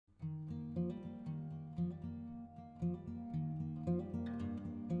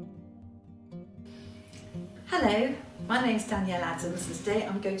Hello, my name's Danielle Adams and today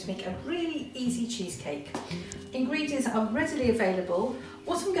I'm going to make a really easy cheesecake. Ingredients are readily available.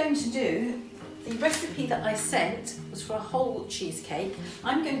 What I'm going to do, the recipe that I sent was for a whole cheesecake.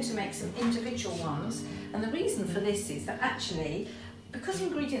 I'm going to make some individual ones, and the reason for this is that actually, because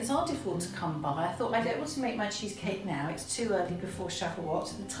ingredients are difficult to come by, I thought I don't want to make my cheesecake now. It's too early before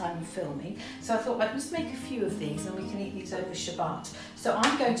Shavuot at the time of filming. So I thought I'd just make a few of these and we can eat these over Shabbat. So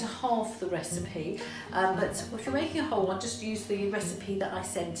I'm going to halve the recipe, but if you're making a whole one, just use the recipe that I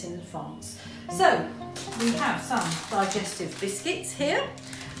sent in advance. So we have some digestive biscuits here,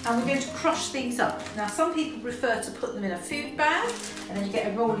 and we're going to crush these up. Now some people prefer to put them in a food bag and then you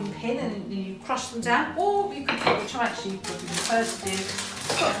get a rolling pin and you crush them down, or you could put, which I actually would prefer to do,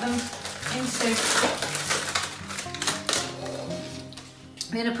 put them into,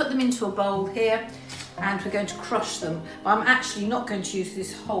 we're going to put them into a bowl here and we're going to crush them. But I'm actually not going to use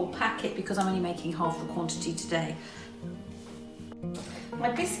this whole packet because I'm only making half the quantity today.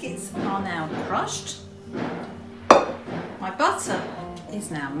 My biscuits are now crushed. My butter is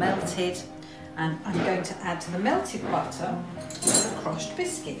now melted, and I'm going to add the melted butter to the crushed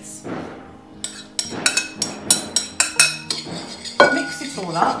biscuits. Mix it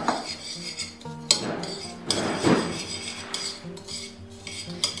all up.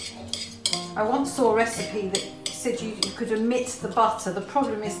 I once saw a recipe that said you could omit the butter. The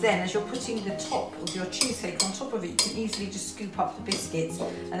problem is then, as you're putting the top of your cheesecake on top of it, you can easily just scoop up the biscuits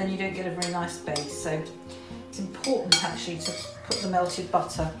and then you don't get a very nice base. So it's important actually to put the melted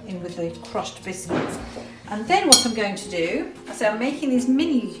butter in with the crushed biscuits. And then what I'm going to do, I'm making these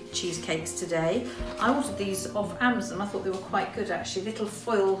mini cheesecakes today. I ordered these off Amazon. I thought they were quite good actually, little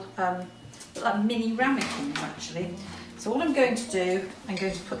foil, like mini ramekins actually. So what I'm going to do, I'm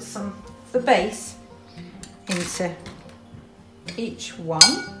going to put some of the base into each one.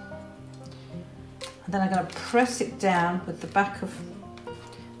 And then I'm going to press it down with the back of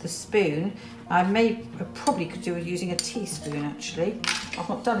the spoon. I probably could do with using a teaspoon actually. I've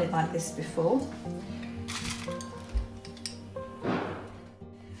not done it like this before.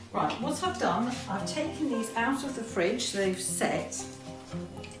 Right, what I've done, I've taken these out of the fridge, so they've set,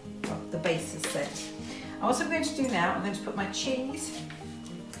 well, the base is set. And what I'm going to do now, I'm going to put my cheese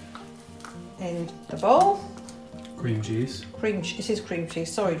in the bowl. Cream cheese. It is cream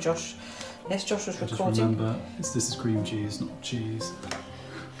cheese, sorry Josh. Yes, Josh was recording. Just remember, this is cream cheese, not cheese.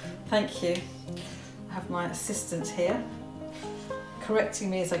 Thank you. I have my assistant here correcting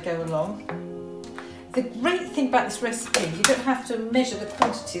me as I go along. The great thing about this recipe, you don't have to measure the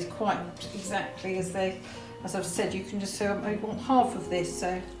quantities quite exactly as I've said. You can just say, I want half of this,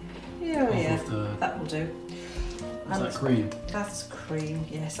 so yeah, that will do. Is that cream? That's cream,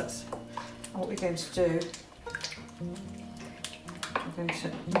 yes, that's what we're going to do. We're going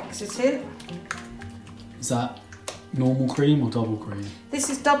to mix it in. Is that normal cream or double cream? This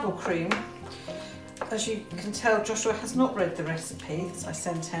is double cream. As you can tell, Joshua has not read the recipe that I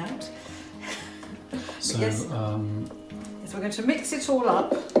sent out. So, yes, we're going to mix it all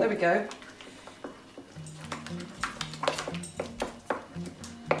up. There we go.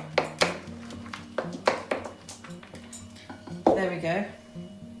 There we go.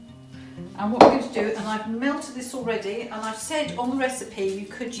 And what we're going to do, and I've melted this already, and I've said on the recipe you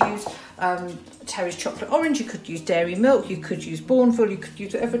could use Terry's chocolate orange, you could use dairy milk, you could use Bourneville, you could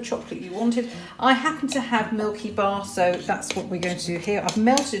use whatever chocolate you wanted. I happen to have Milky Bar, so that's what we're going to do here. I've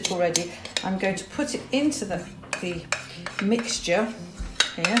melted it already. I'm going to put it into the mixture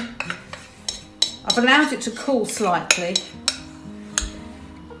here. I've allowed it to cool slightly.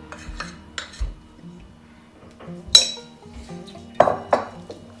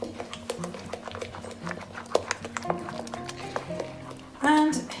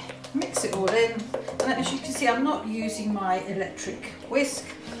 And mix it all in. And as you can see, I'm not using my electric whisk.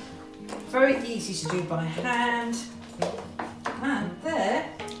 Very easy to do by hand. And there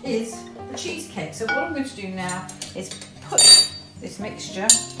is the cheesecake. So what I'm going to do now is put this mixture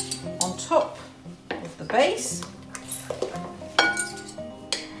on top of the base.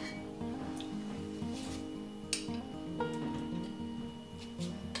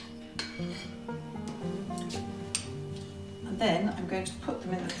 Then I'm going to put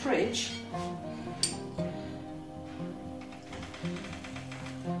them in the fridge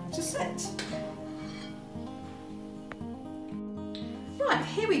to set. Right,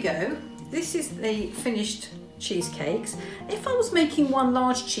 here we go. This is the finished cheesecakes. If I was making one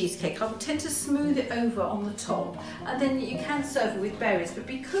large cheesecake, I would tend to smooth it over on the top, and then you can serve it with berries. But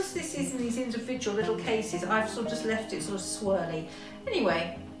because this is in these individual little cases, I've sort of just left it sort of swirly.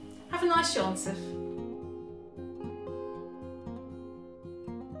 Anyway, have a nice Yom Tov.